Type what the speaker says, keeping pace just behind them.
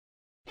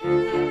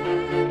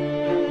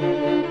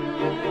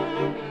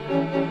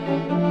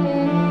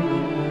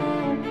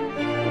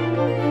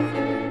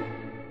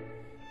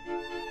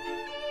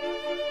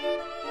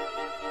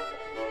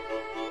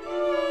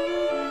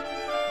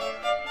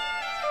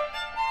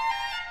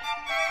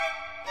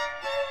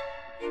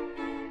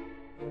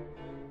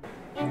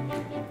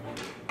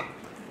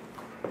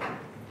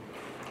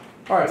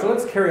All right, so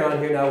let's carry on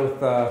here now with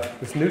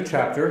this new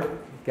chapter,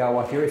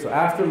 Galois theory. So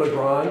after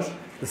Lagrange,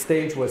 the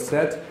stage was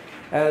set,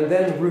 and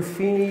then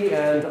Ruffini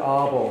and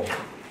Abel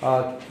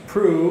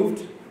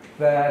proved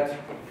that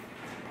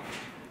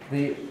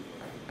the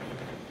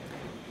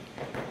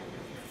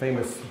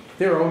famous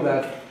theorem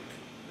that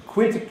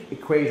quintic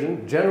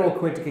equation, general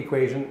quintic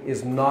equation,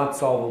 is not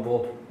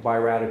solvable by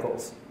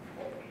radicals.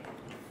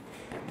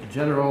 The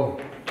general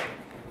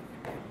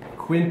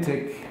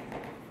quintic,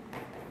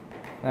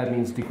 that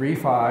means degree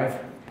 5,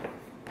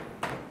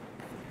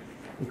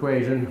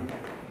 equation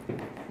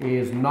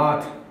is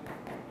not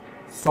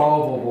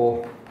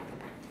solvable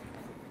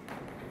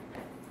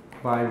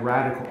by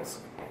radicals.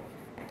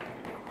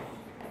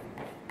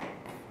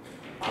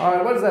 All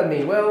right, what does that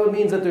mean? Well, it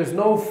means that there's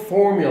no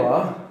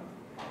formula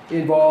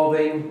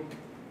involving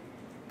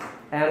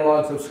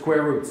analogs of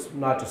square roots,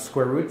 not just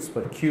square roots,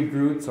 but cubed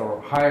roots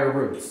or higher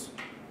roots.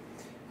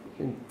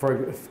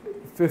 For a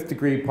fifth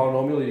degree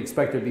polynomial, you'd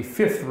expect there to be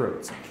fifth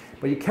roots.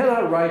 But you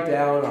cannot write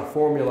down a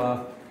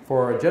formula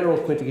for a general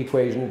quintic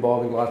equation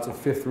involving lots of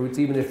fifth roots,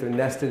 even if they're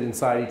nested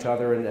inside each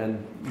other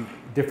and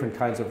different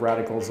kinds of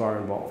radicals are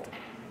involved.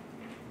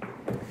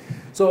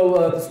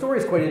 So the story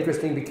is quite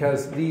interesting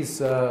because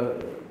these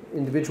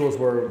individuals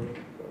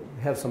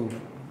have some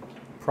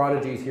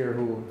prodigies here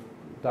who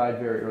died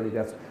very early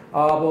deaths.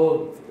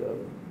 Abel,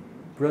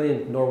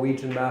 brilliant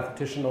Norwegian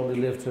mathematician, only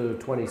lived to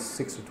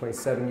 26 or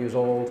 27 years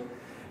old.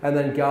 And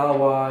then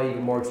Galois,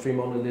 even more extreme,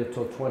 only lived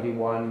till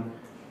 21.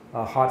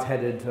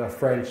 Hot-headed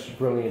French,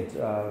 brilliant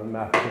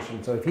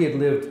mathematician. So if he had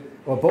lived,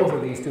 well, both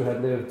of these two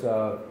had lived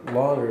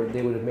longer,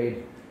 they would have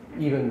made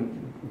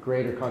even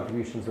greater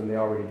contributions than they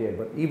already did.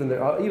 But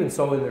even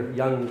so, in their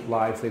young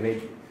lives, they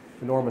made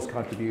enormous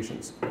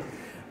contributions.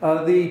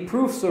 The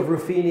proofs of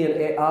Ruffini and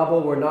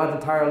Abel were not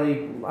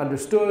entirely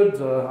understood.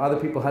 Other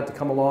people had to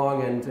come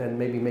along and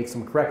maybe make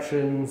some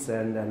corrections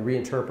and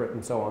reinterpret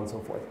and so on and so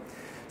forth.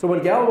 So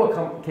when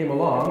Galois came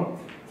along,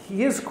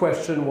 his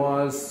question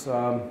was,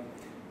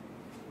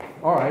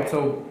 all right,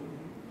 so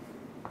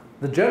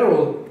the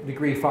general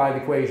degree 5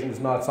 equation is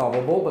not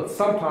solvable, but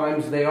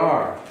sometimes they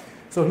are.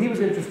 So he was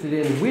interested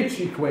in which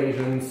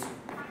equations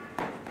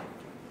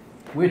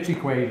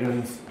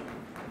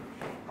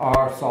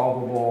are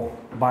solvable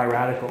by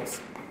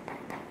radicals.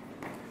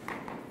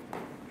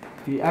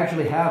 If you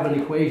actually have an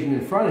equation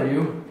in front of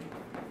you,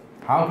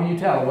 how can you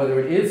tell whether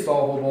it is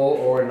solvable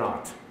or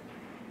not?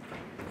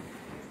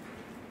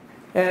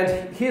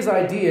 And his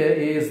idea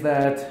is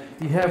that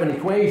if you have an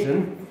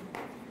equation,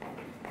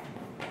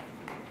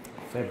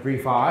 say degree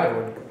 5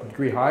 or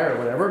degree higher or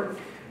whatever,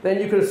 then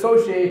you could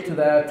associate to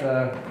that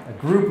a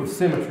group of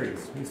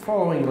symmetries. He's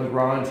following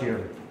Lagrange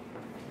here.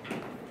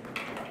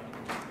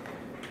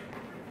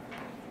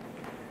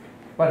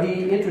 But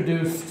he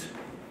introduced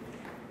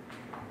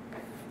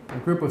a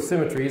group of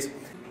symmetries,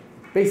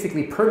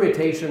 basically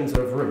permutations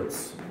of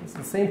roots. It's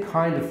the same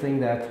kind of thing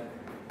that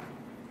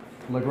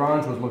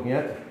Lagrange was looking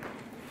at.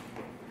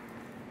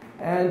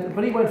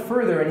 But he went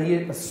further and he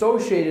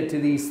associated to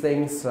these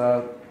things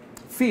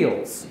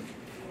fields.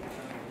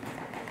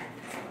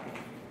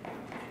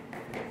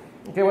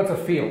 Okay, what's a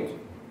field?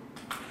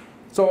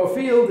 So a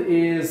field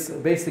is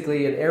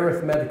basically an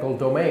arithmetical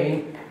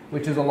domain,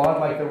 which is a lot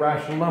like the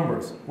rational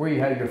numbers, where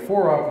you have your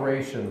 4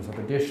 operations of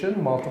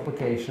addition,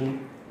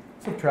 multiplication,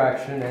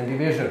 subtraction, and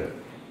division.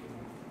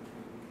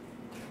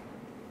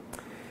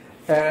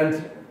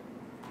 And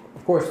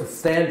of course, the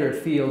standard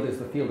field is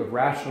the field of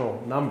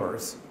rational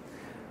numbers.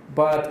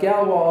 But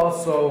Galois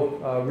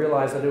also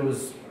realized that it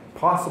was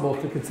possible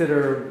to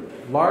consider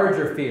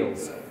larger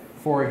fields.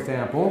 For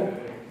example,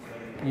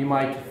 you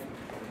might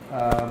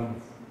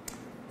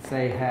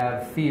say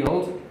have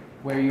field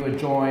where you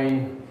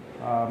adjoin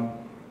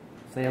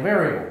say a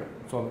variable.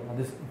 So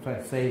this,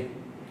 say,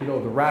 you know,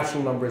 the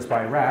rational numbers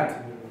by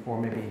rat, or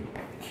maybe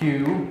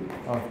Q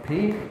of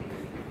P.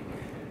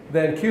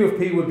 Then Q of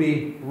P would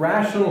be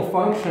rational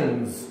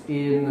functions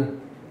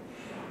in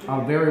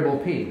a variable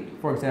P.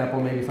 For example,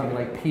 maybe something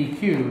like P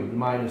cubed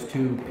minus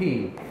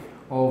 2P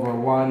over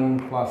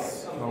 1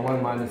 plus, or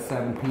 1 minus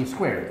 7P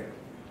squared.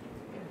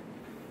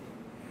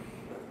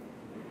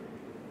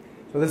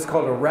 So this is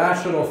called a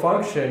rational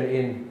function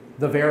in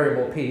the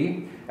variable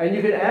P. And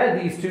you can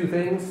add these two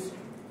things.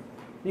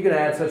 You can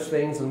add such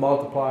things and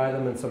multiply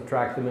them and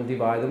subtract them and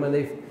divide them. And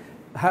they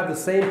have the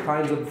same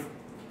kinds of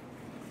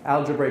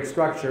algebraic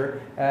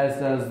structure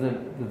as does the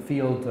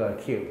field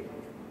Q.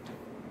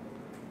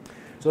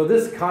 So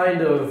this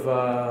kind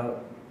of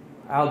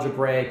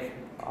algebraic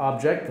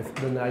object,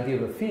 the idea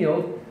of a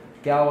field,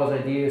 Galois'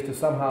 idea is to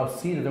somehow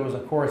see that there was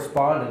a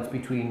correspondence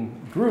between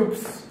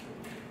groups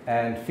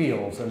and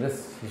fields. And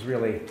this is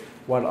really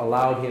what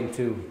allowed him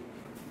to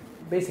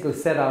basically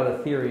set out a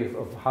theory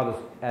of how to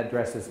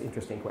address this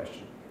interesting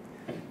question.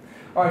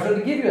 All right, so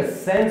to give you a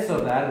sense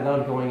of that,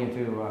 without going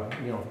into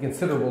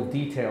considerable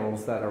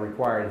details that are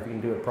required if you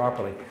can do it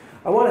properly,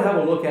 I want to have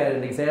a look at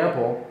an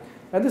example.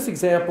 And this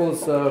example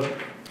is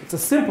it's a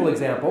simple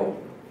example,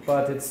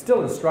 but it's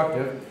still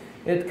instructive.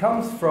 It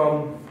comes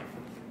from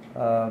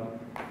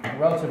what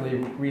relatively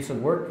recent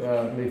work,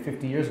 maybe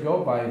 50 years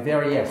ago, by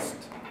Verriest.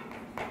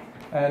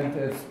 And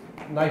it's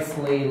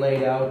nicely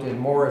laid out in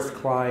Morris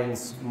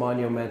Klein's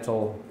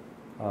monumental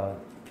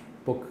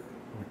book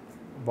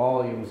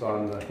volumes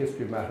on the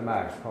history of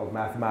mathematics called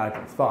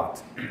Mathematical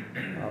Thought,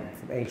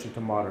 from ancient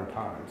to modern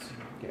times.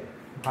 Okay.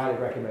 Highly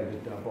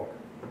recommended book.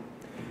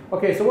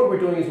 Okay, so what we're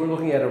doing is we're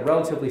looking at a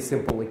relatively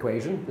simple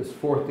equation, this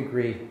fourth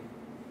degree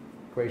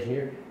equation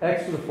here,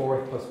 x to the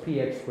fourth plus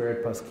px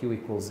squared plus q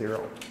equals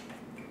 0.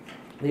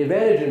 The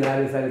advantage in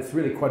that is that it's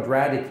really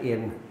quadratic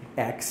in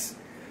x,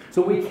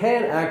 so we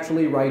can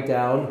actually write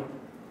down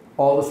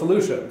all the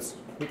solutions.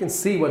 We can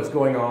see what's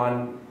going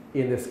on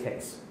in this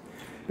case.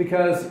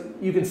 Because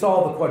you can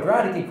solve the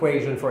quadratic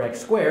equation for x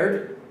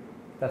squared,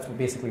 that's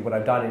basically what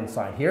I've done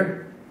inside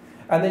here,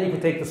 and then you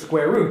can take the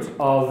square root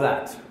of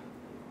that,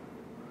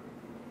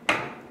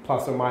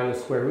 plus or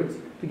minus square roots,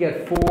 to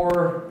get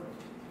 4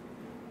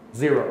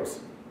 zeros.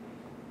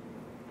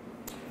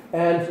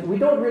 And we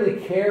don't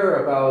really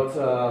care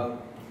about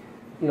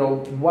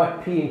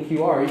what p and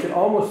q are. You can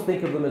almost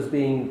think of them as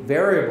being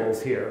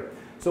variables here.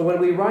 So when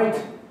we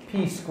write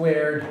p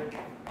squared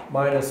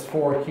minus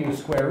 4q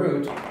square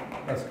root,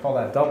 let's call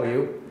that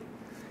w,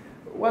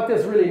 what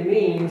this really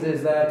means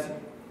is that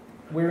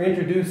we're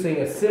introducing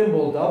a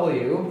symbol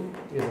w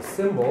is a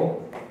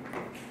symbol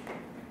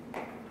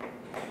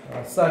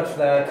such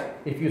that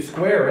if you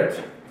square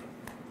it,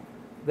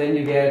 then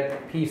you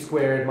get p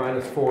squared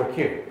minus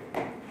 4q.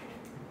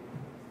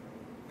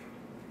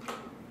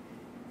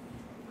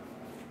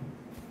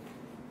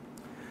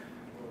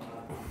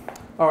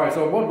 All right,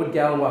 so what would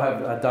Galois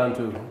have done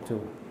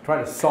to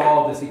try to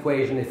solve this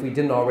equation if we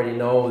didn't already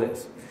know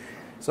this?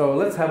 So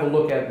let's have a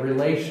look at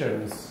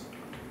relations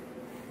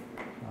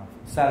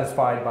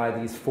satisfied by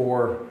these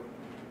 4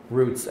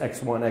 roots,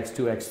 x1,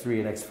 x2,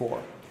 x3, and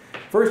x4.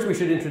 First, we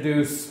should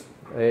introduce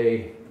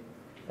a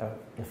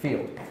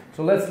field.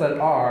 So let's let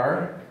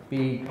R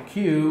be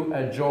Q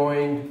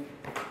adjoined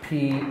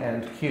P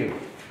and Q.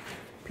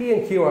 P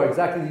and Q are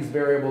exactly these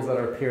variables that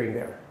are appearing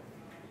there.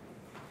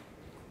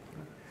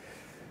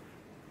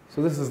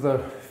 So this is the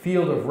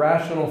field of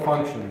rational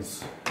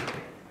functions.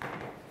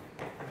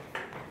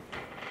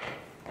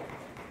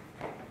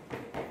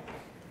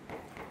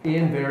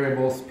 In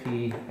variables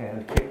P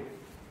and Q.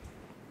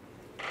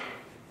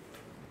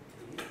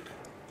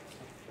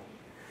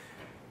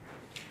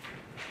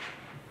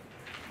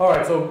 All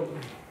right, so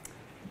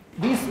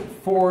these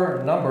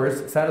 4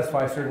 numbers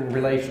satisfy certain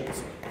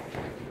relations.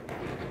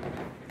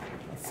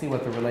 Let's see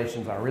what the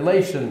relations are.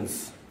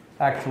 Relations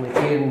actually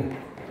in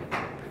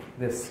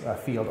this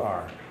field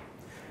are.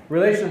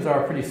 Relations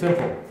are pretty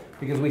simple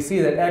because we see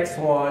that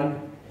x1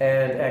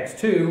 and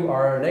x2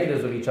 are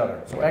negatives of each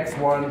other. So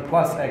x1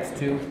 plus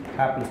x2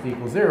 happens to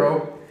equal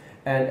 0,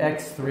 and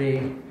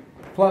x3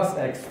 plus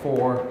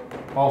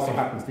x4 also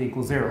happens to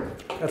equal 0.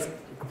 That's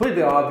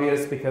completely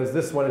obvious because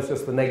this one is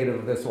just the negative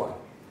of this one.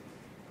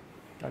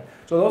 Okay.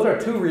 So those are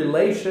 2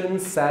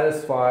 relations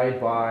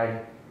satisfied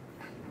by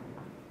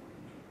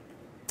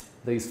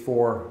these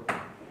 4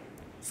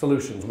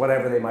 solutions,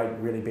 whatever they might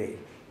really be.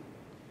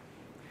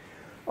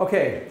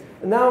 Okay,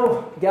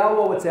 now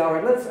Galois would say, all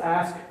right, let's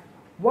ask,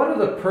 what are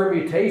the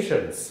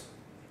permutations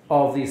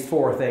of these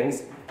 4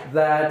 things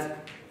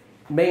that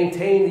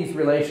maintain these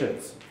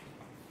relations?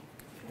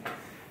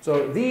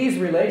 So these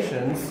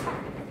relations,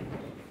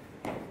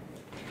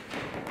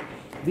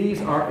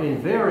 these are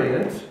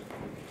invariant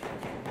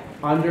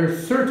under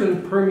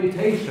certain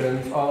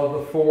permutations of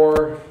the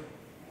 4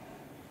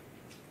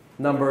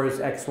 numbers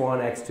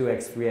x1, x2,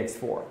 x3,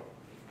 x4.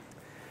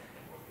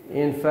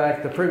 In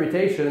fact, the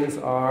permutations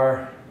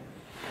are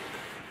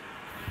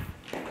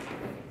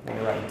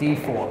D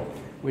form,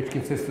 which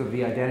consists of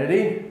the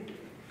identity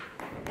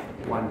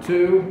 1,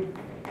 2,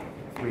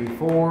 3,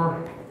 4,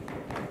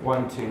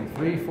 1, 2,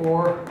 3,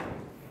 4,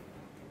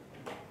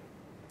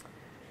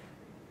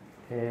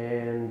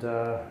 and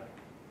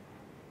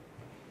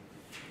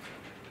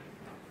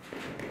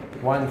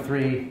 1,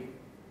 3,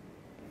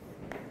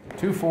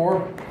 2, 4,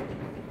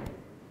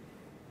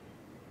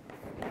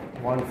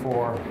 1,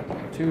 4,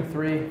 2,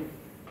 3,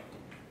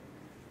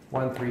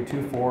 1, 3,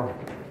 2, 4,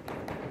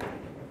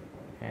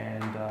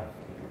 and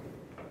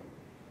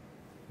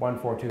 1,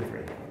 4, 2, 3.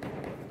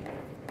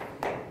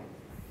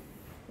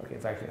 Okay,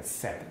 it's actually a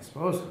set, I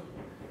suppose.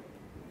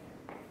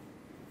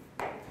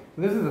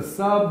 This is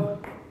a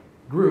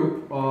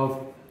subgroup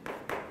of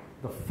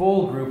the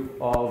full group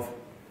of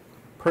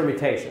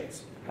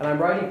permutations. And I'm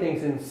writing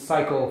things in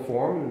cycle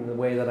form in the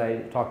way that I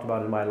talked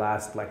about in my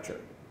last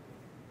lecture.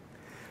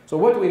 So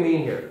what do we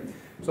mean here?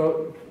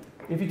 So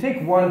if you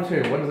take 1,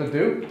 2, what does it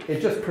do? It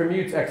just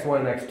permutes x1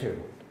 and x2.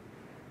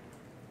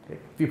 Okay.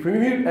 If you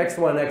permute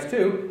x1 and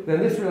x2, then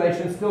this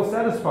relation is still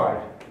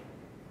satisfied.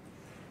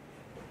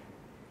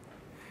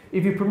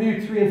 If you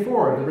permute 3 and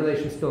 4, the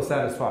relation is still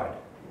satisfied.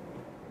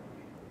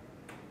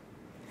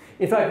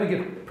 In fact, we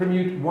could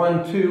permute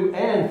 1, 2,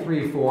 and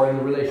 3, 4, and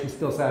the relation is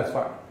still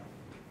satisfied.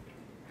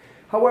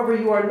 However,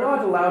 you are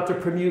not allowed to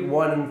permute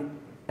 1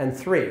 and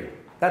 3.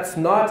 That's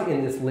not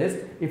in this list.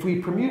 If we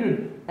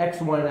permuted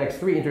x1 and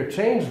x3,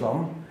 interchange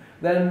them,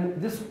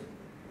 then these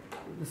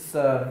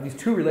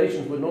two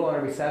relations would no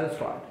longer be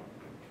satisfied.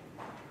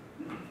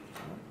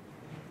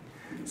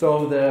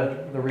 So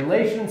the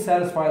relations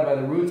satisfied by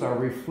the roots are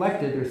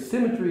reflected, their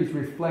symmetry is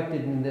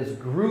reflected in this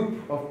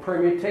group of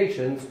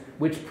permutations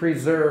which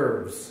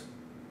preserves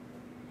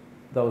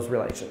those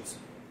relations.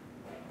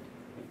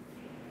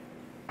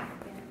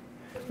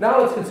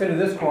 Now let's consider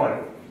this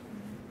quantity.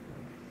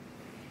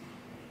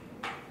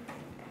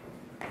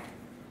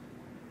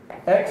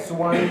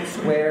 x1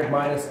 squared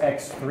minus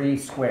x3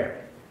 squared.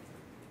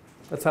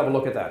 Let's have a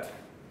look at that.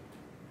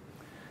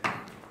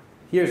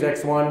 Here's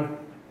x1,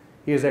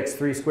 here's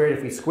x3 squared.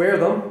 If we square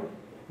them,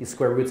 these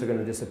square roots are going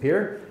to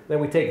disappear. Then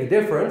we take the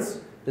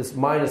difference. This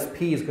minus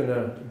p is going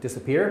to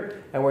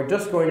disappear. And we're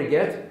just going to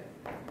get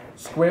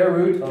square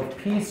root of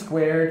p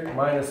squared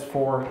minus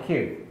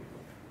 4q.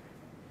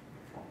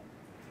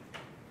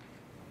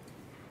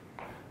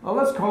 Well,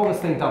 let's call this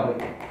thing w.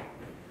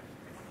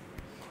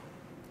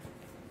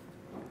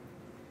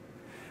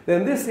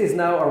 Then this is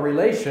now a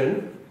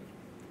relation.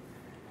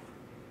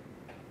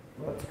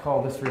 Let's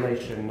call this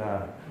relation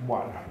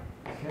 1.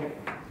 Okay.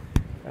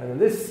 And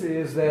this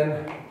is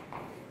then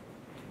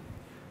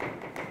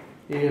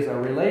a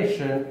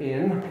relation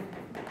in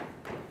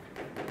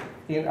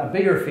a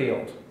bigger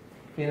field.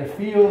 In a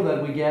field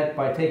that we get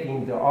by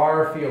taking the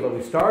R field that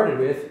we started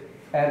with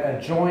and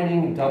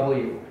adjoining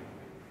W.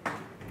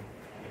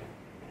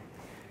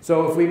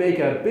 So if we make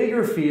a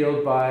bigger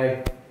field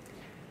by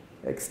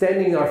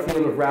extending our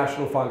field of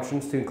rational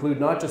functions to include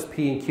not just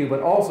p and q,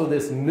 but also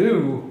this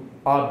new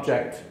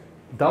object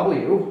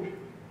w,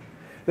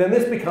 then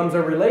this becomes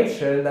a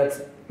relation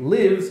that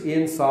lives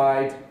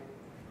inside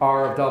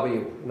R of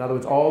w. In other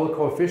words, all the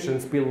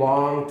coefficients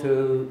belong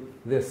to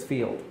this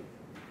field.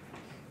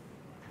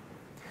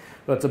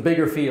 So it's a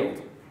bigger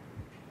field.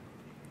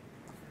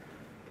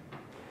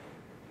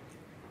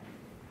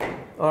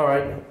 All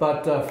right,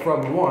 but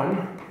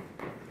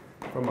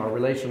from our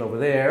relation over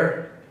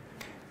there,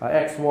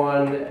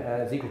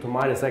 x1 is equal to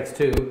minus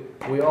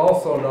x2. We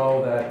also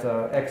know that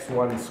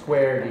x1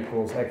 squared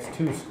equals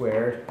x2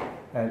 squared,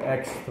 and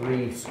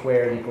x3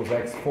 squared equals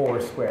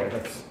x4 squared.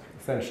 That's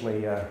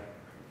essentially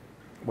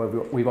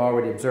what we've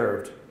already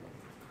observed.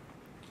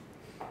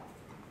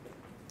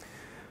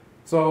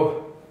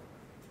 So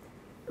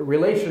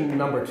relation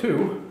number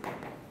 2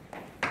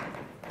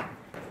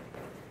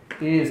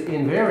 is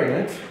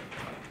invariant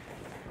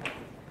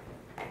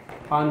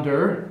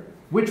under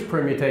which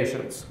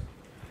permutations?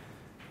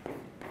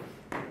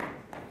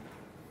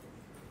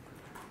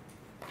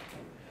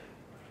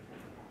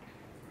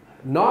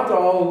 Not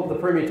all the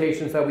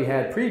permutations that we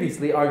had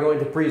previously are going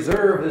to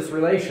preserve this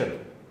relation.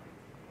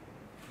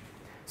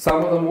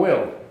 Some of them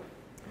will.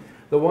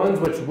 The ones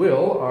which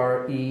will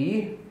are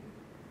E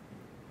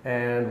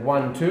and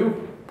 1,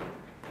 2,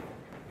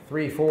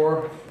 3,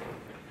 4,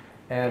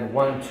 and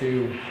 1,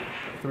 2,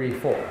 3,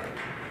 4.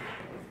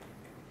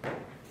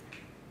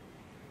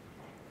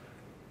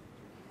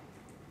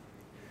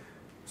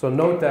 So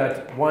note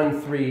that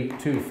 1, 3,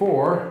 2,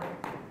 4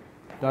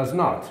 does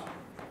not.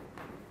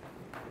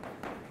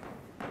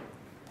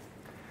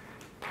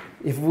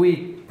 If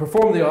we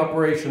perform the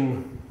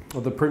operation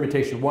of the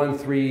permutation 1,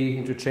 3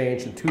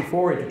 interchange and 2,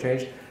 4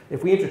 interchange,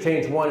 if we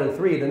interchange 1 and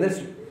 3, then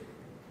this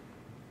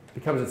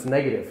becomes its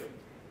negative.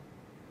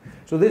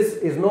 So this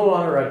is no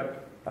longer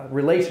a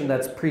relation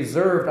that's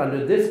preserved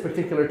under this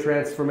particular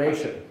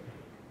transformation.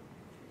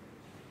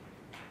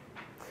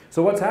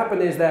 So what's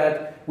happened is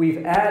that we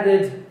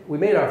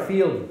made our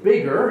field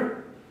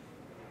bigger,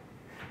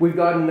 we've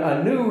gotten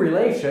a new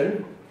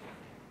relation,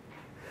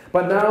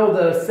 but now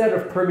the set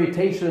of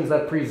permutations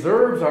that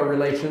preserves our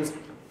relations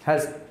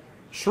has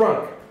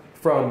shrunk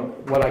from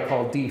what I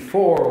call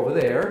D4 over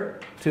there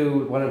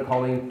to what I'm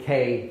calling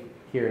K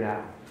here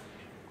now.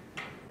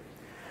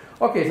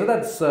 Okay, so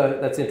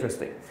that's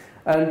interesting.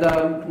 And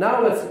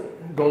now let's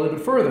go a little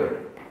bit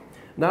further.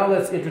 Now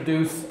let's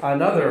introduce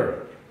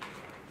another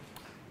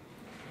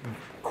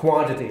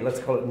quantity. Let's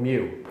call it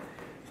mu.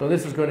 So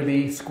this is going to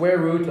be square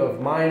root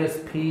of minus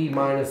p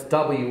minus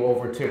w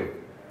over 2.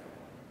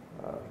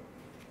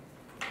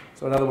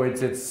 So in other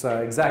words, it's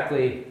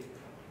exactly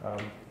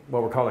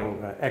what we're calling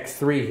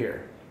x3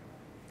 here.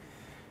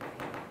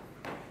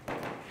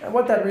 And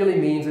what that really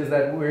means is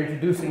that we're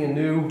introducing a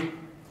new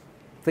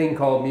thing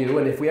called mu,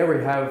 and if we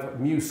ever have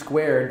mu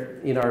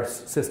squared in our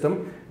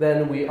system,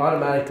 then we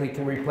automatically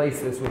can replace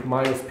this with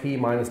minus p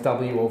minus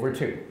w over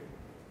 2.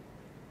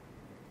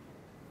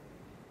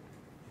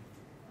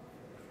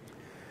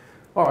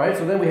 All right,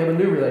 so then we have a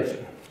new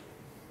relation.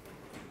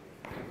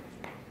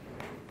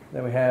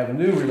 Then we have a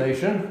new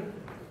relation,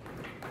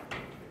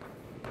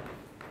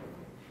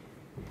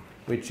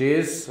 which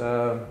is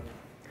that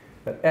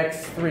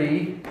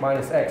x3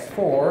 minus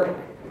x4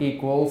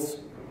 equals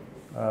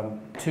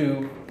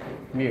 2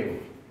 mu.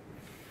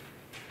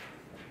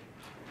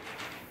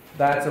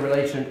 That's a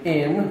relation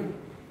in,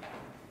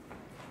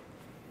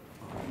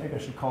 maybe I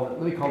should call it,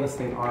 let me call this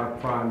thing R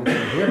prime, this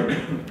one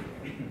here.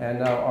 And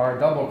now R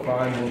double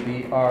prime will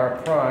be R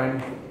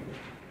prime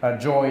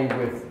joined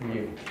with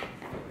mu.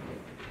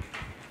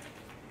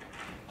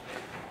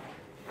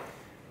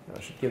 I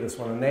should give this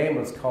one a name.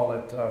 Let's call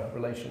it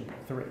relation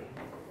 3.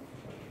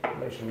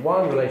 Relation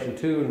 1, relation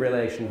 2, and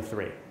relation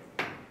 3.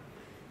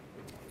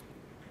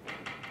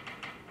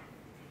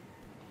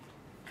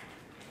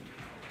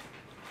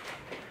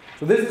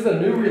 So this is a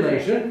new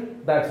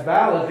relation that's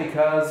valid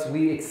because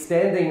we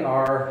extending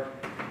our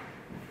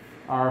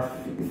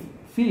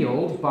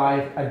field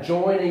by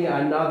adjoining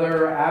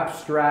another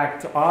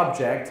abstract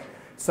object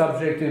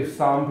subject to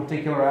some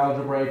particular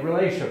algebraic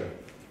relation.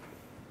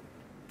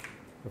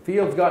 The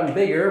field's gotten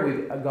bigger,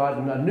 we've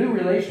gotten a new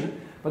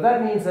relation, but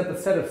that means that the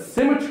set of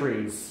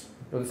symmetries,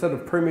 or the set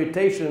of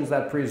permutations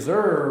that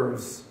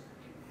preserves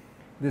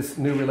this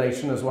new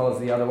relation as well as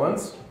the other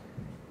ones,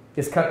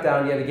 is cut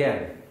down yet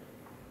again.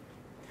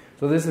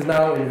 So this is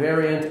now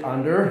invariant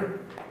under,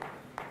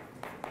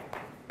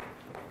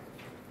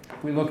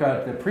 if we look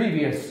at the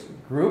previous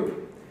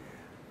group,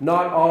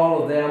 not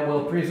all of them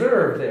will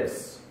preserve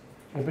this.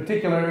 In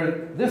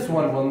particular, this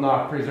one will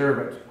not preserve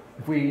it.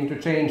 If we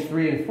interchange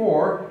 3 and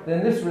 4,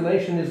 then this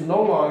relation is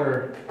no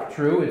longer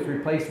true. It's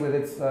replaced with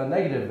its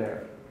negative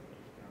there.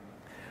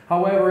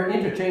 However,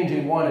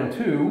 interchanging 1 and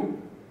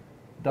 2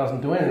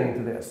 doesn't do anything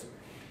to this.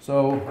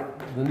 So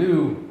the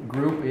new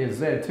group is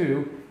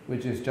Z2,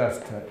 which is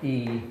just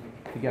E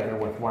together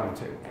with 1,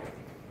 2.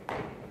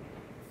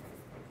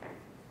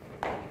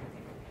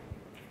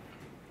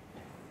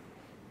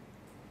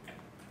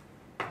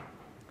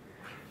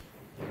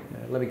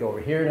 Let me go over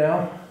here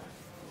now.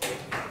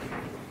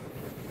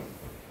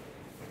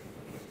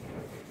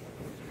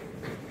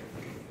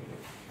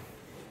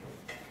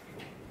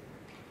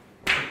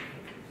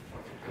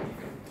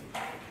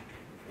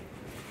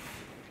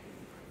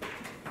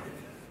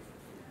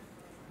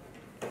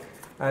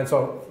 And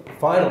so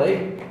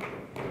finally,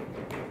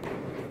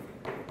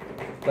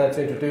 let's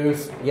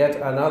introduce yet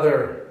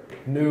another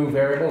new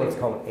variable. Let's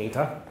call it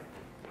eta,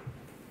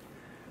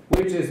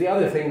 which is the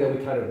other thing that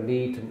we kind of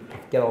need to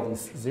get all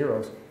these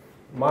zeros.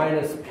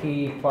 Minus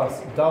p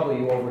plus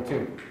w over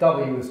 2.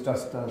 W is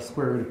just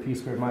square root of p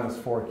squared minus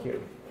 4q.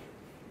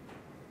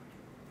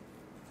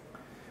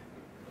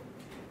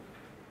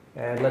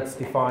 And let's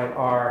define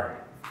r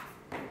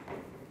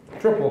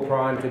triple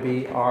prime to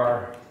be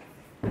r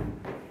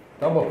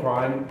double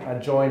prime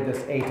adjoined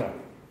this eta.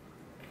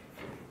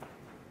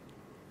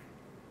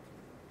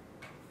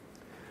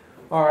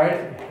 All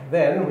right,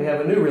 then we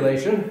have a new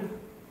relation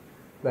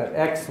that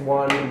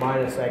x1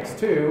 minus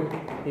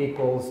x2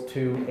 equals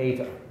 2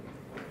 eta.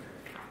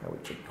 We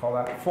should call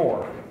that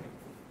 4.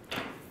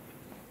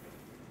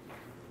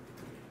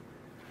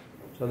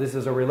 So this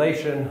is a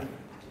relation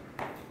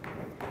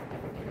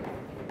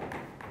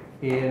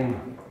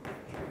in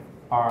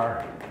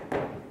R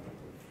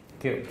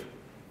cubed.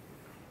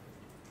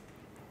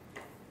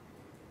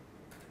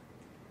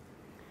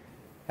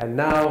 And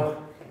now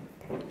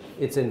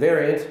it's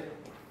invariant.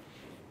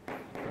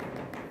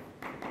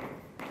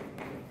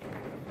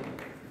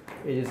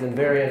 It is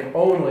invariant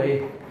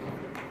only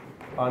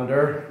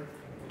under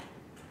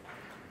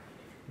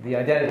the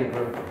identity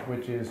group,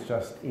 which is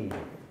just E.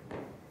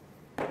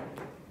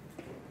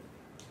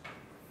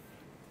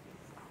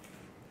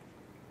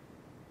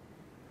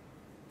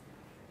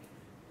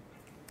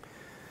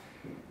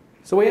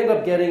 So we end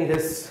up getting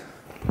this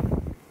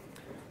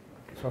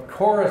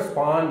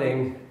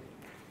corresponding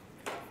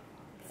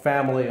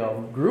family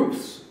of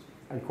groups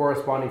and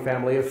corresponding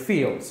family of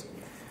fields.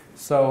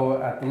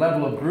 So at the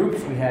level of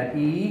groups, we had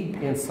E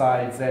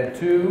inside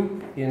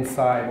Z2,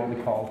 inside what we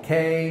call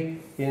K,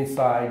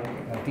 inside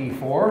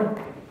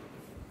D4.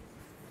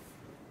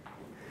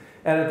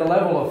 And at the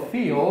level of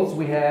fields,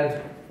 we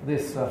had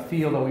this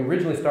field that we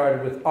originally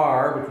started with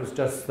R, which was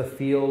just the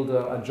field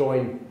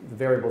adjoined the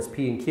variables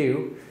P and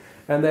Q.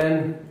 And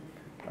then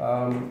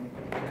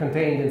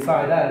contained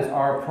inside that is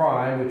R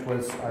prime, which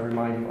was, I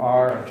remind you,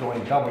 R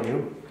adjoined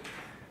W.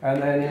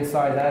 And then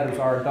inside that is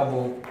R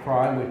double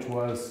prime, which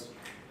was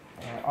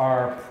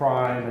R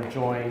prime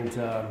adjoined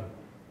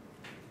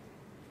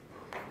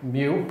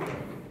mu.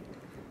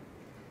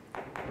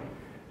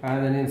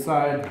 And then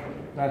inside,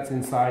 that's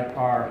inside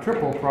R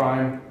triple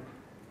prime,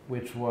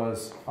 which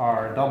was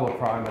R double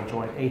prime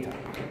adjoined eta.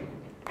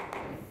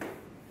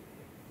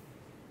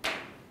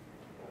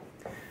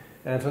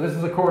 And so this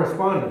is a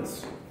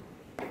correspondence.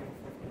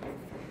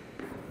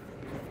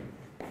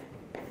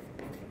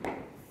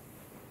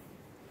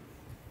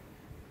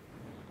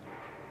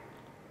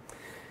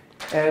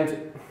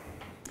 And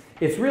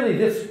it's really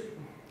this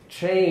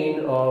chain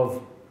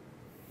of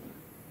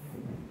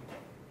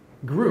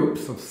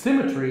groups of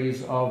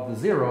symmetries of the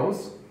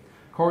zeros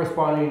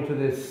corresponding to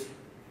this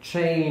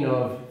chain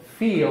of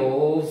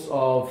fields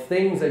of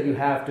things that you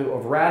have to,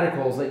 of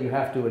radicals that you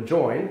have to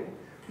adjoin.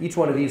 Each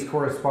one of these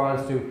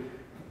corresponds to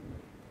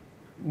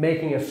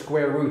making a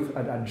square root,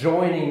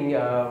 adjoining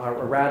a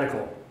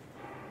radical.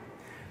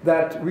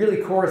 That really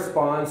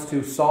corresponds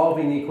to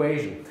solving the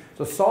equation.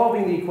 So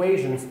solving the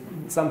equation,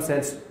 in some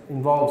sense,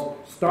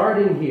 involves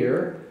starting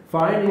here,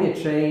 finding a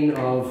chain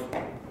of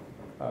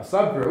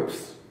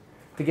subgroups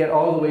to get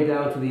all the way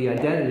down to the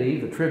identity,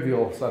 the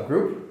trivial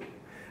subgroup,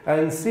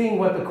 and seeing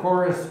what the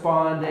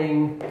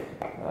corresponding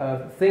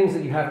things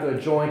that you have to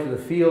adjoin to the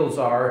fields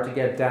are to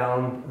get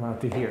down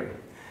to here.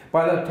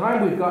 By the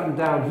time we've gotten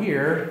down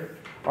here,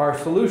 our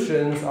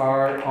solutions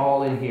are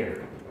all in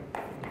here.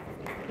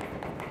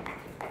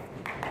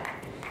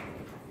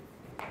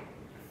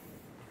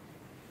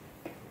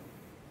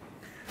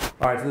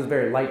 All right, so this is a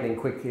very lightning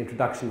quick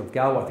introduction of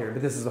Galois theory,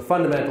 but this is a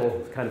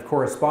fundamental kind of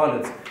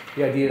correspondence,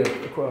 the idea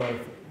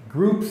of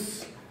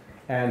groups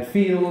and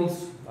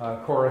fields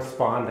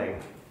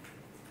corresponding.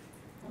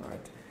 All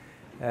right,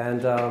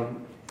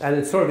 and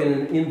it's sort of in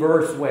an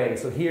inverse way.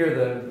 So here,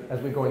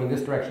 as we're going in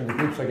this direction, the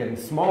groups are getting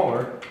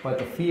smaller, but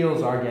the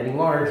fields are getting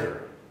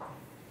larger.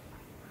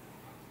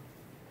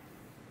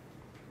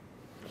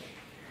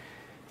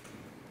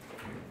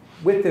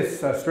 With this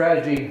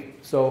strategy,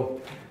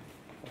 so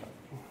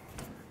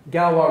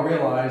Galois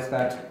realized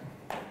that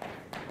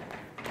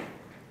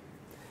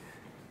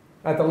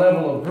at the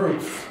level of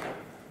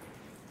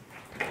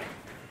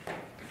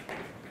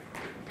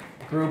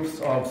groups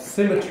of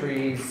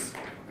symmetries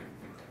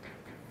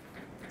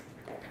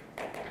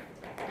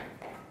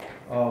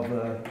of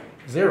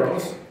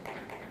zeros,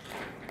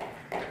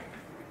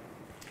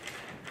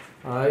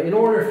 in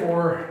order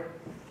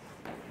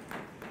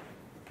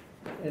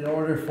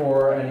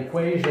for an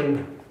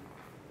equation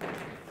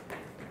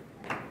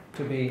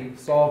to be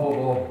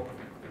solvable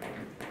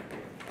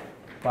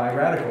by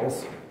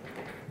radicals,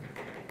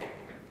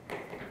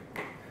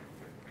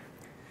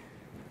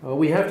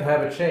 we have to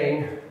have a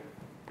chain.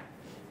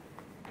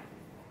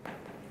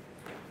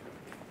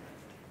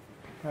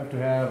 Have to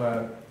have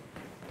a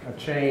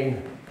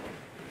chain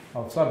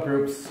of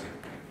subgroups.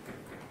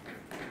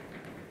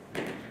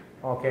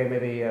 Okay,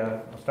 maybe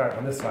I'll start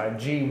on this side.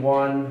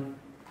 G1,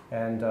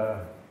 and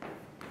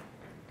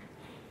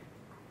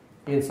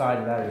inside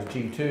of that is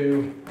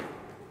G2,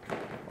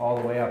 all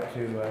the way up to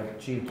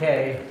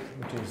GK,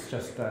 which is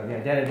just the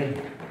identity.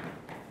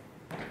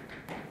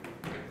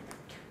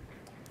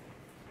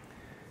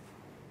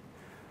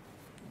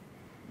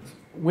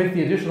 With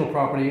the additional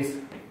properties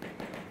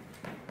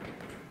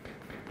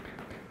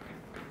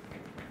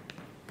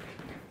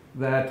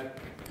that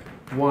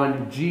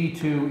one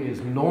G2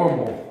 is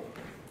normal,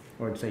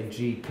 or say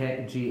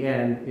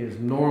Gn is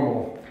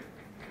normal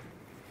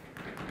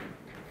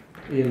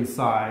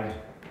inside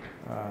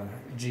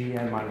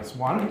Gn minus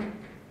 1.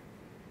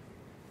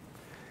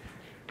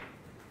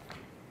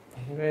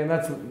 Okay, and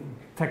that's a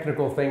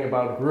technical thing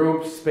about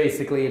groups.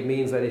 Basically, it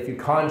means that if you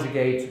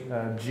conjugate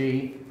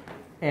Gn,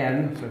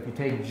 so if you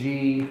take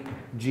G,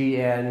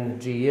 Gn,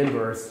 G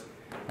inverse,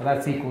 and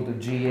that's equal to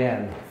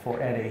Gn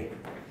for any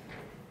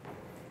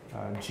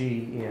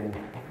G in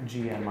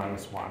Gn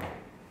minus 1.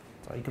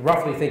 So you can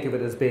roughly think of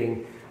it as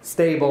being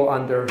stable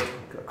under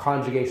a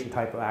conjugation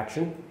type of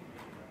action.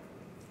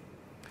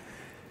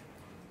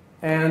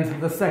 And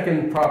the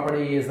second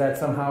property is that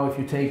somehow if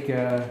you take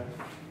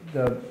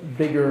the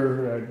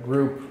bigger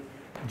group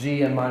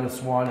Gn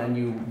minus 1 and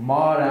you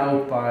mod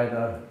out by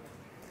the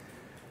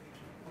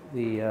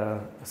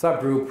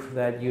subgroup,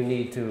 that you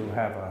need to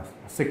have a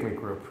cyclic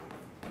group.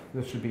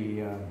 This should be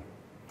a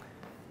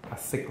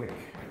cyclic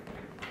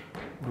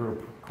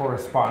group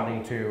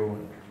corresponding to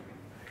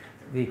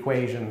the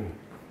equation,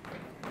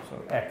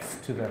 so x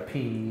to the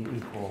p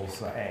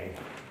equals a.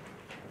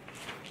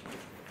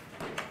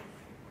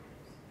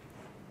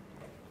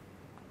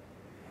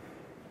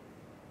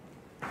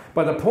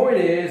 But the point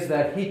is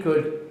that he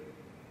could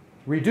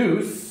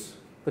reduce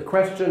the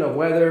question of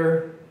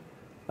whether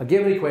a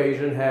given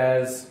equation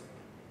is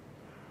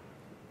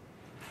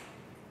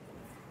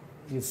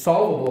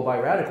solvable by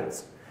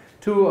radicals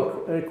to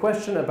a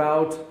question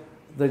about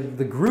the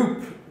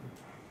group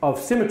of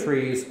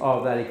symmetries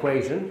of that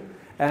equation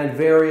and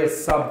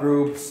various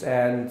subgroups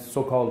and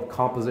so-called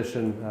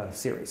composition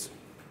series.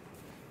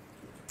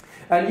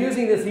 And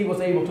using this, he was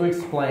able to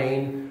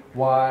explain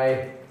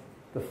why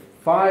the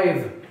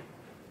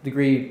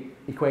 5-degree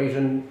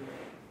equation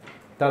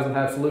doesn't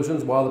have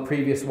solutions while the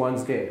previous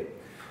ones did.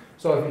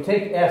 So if you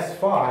take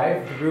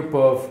S5, the group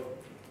of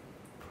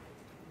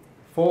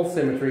full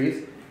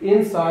symmetries,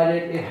 inside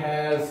it, it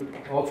has an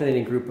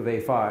alternating group of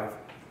A5.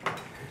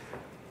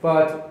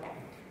 But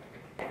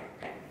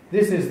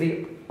this is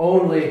the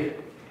only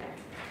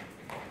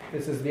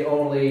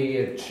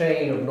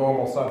chain of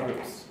normal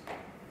subgroups.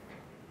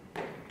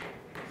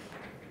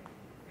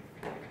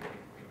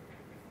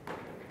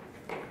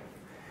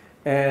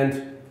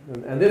 And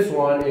this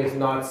one is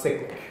not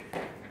cyclic.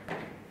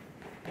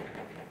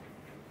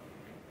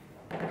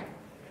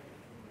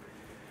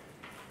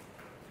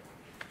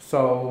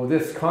 So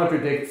this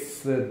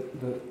contradicts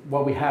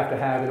what we have to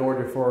have in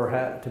order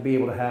to be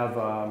able to have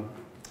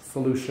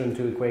solution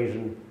to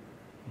equation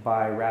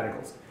by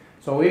radicals.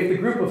 So if the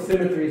group of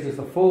symmetries is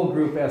the full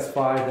group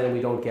S5, then we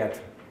don't get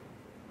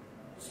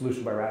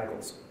solution by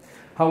radicals.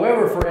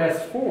 However, for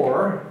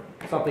S4,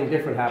 something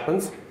different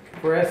happens.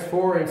 For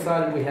S4,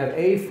 inside we have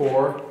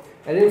A4,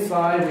 and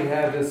inside we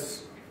have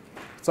this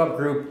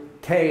subgroup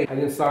K, and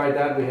inside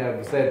that we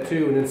have Z2,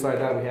 and inside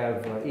that we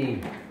have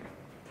E.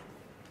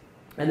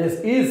 And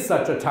this is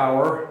such a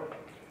tower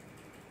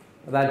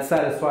that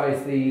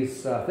satisfies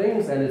these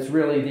things, and it's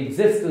really the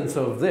existence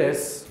of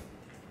this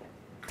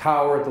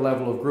tower at the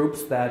level of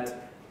groups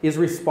that is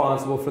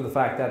responsible for the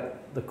fact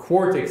that the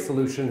quartic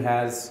solution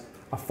has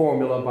a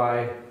formula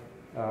by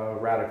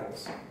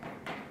radicals.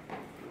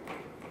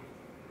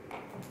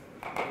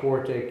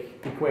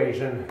 Quartic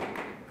equation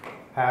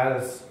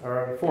has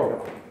a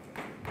formula.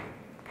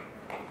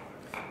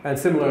 And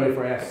similarly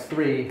for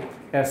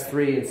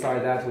S3,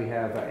 inside that we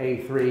have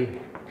A3,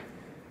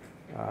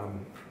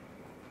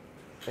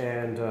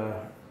 and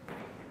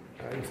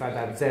inside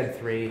that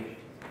Z3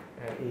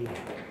 and E.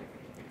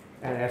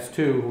 And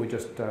S2,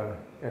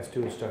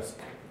 S2 is just.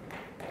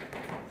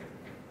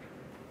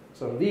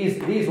 So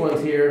these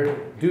ones here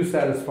do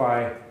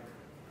satisfy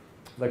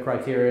the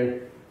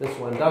criterion. This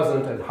one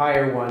doesn't, and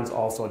higher ones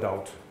also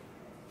don't.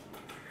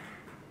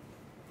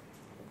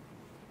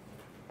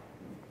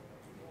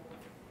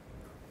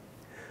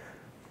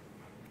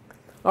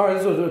 All right,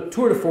 this was a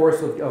tour de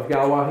force of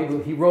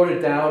Galois. He wrote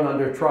it down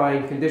under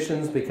trying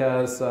conditions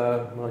because,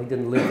 well, he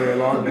didn't live very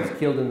long. He was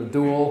killed in the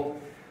duel.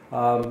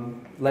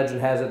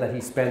 Legend has it that he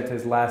spent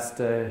his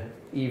last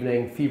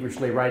evening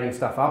feverishly writing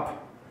stuff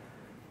up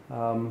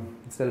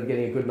instead of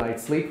getting a good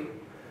night's sleep.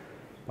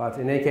 But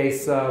in any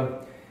case,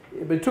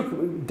 it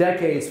took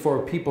decades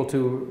for people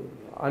to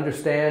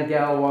understand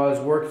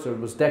Galois' work, so it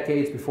was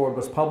decades before it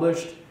was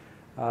published.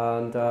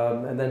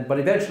 But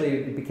eventually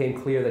it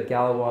became clear that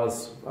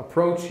Galois'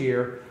 approach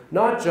here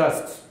not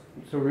just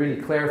sort of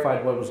really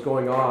clarified what was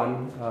going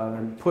on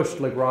and pushed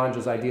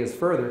Lagrange's ideas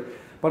further,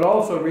 but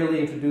also really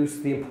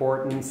introduced the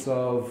importance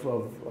of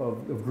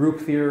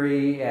group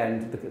theory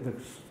and the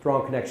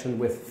strong connection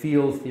with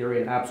field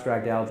theory and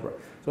abstract algebra.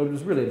 So it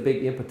was really a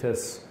big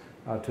impetus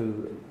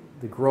to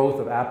the growth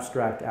of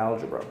abstract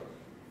algebra.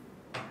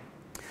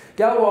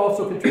 Galois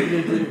also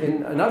contributed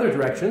in other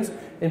directions.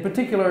 In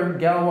particular,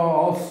 Galois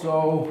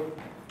also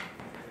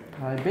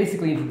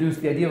basically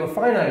introduced the idea of a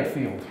finite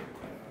field.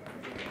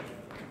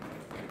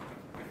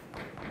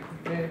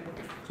 Okay.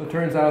 So it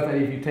turns out that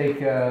if you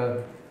take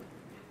a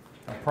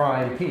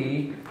prime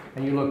p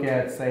and you look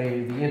at,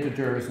 say, the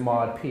integers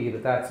mod p,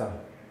 that's a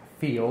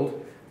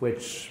field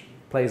which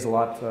plays a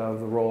lot of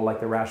the role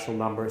like the rational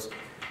numbers.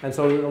 And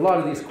so a lot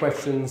of these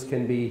questions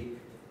can be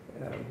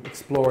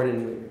explored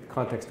in the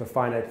context of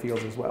finite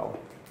fields as well.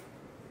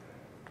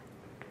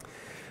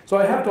 So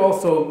I have to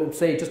also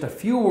say just a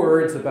few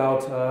words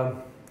about,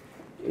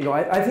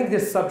 I think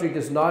this subject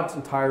is not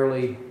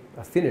entirely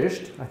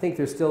finished. I think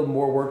there's still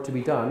more work to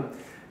be done.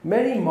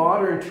 Many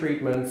modern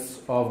treatments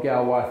of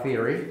Galois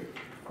theory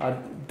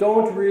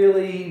don't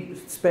really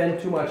spend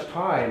too much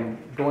time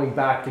going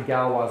back to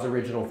Galois'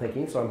 original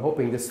thinking, so I'm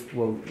hoping this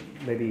will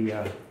maybe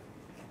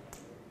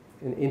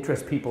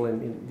interest people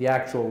in the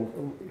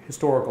actual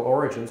historical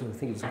origins, and I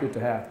think it's good to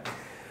have.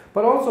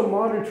 But also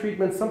modern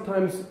treatments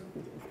sometimes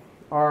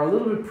are a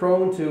little bit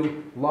prone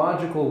to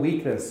logical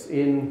weakness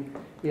in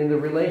the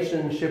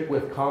relationship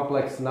with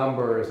complex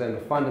numbers and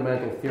the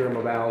fundamental theorem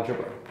of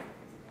algebra.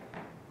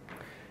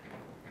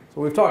 So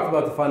we've talked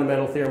about the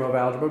fundamental theorem of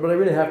algebra, but I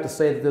really have to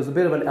say that there's a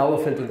bit of an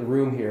elephant in the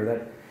room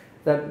here,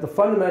 that the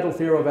fundamental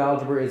theorem of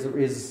algebra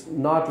is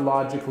not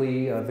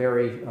logically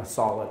very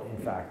solid,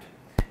 in fact.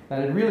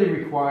 And it really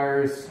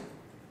requires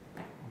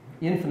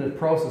infinite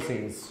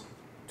processes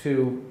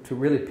to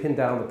really pin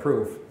down the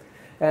proof.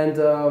 And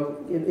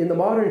in the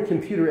modern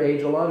computer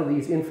age, a lot of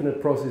these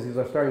infinite processes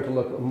are starting to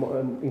look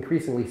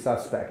increasingly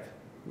suspect.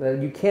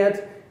 That you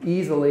can't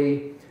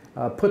easily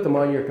put them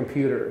on your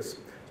computers.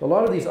 So a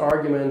lot of these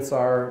arguments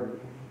are,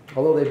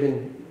 although they've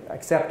been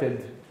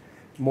accepted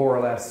more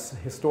or less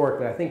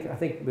historically, I think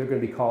they're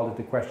going to be called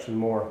into question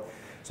more.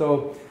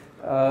 So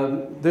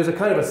there's a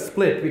kind of a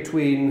split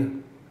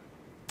between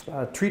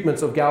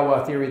treatments of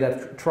Galois theory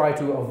that try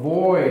to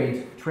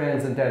avoid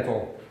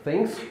transcendental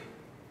things,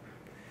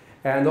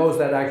 and those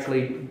that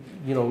actually,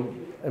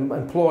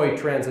 employ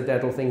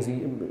transcendental things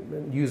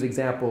and use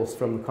examples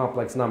from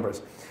complex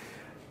numbers.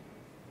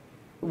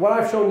 What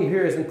I've shown you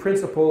here is in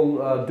principle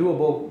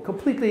doable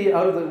completely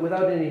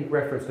without any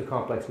reference to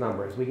complex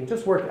numbers. We can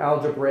just work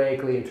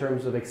algebraically in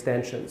terms of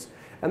extensions.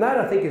 And that,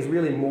 I think, is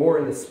really more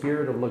in the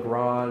spirit of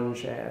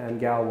Lagrange and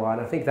Galois,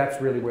 and I think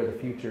that's really where the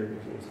future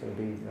is going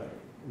to be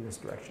in this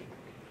direction.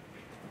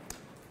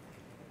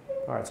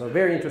 All right, so a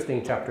very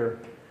interesting chapter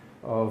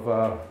of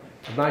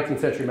 19th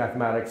century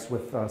mathematics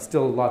with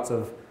still lots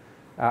of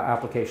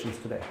applications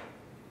today.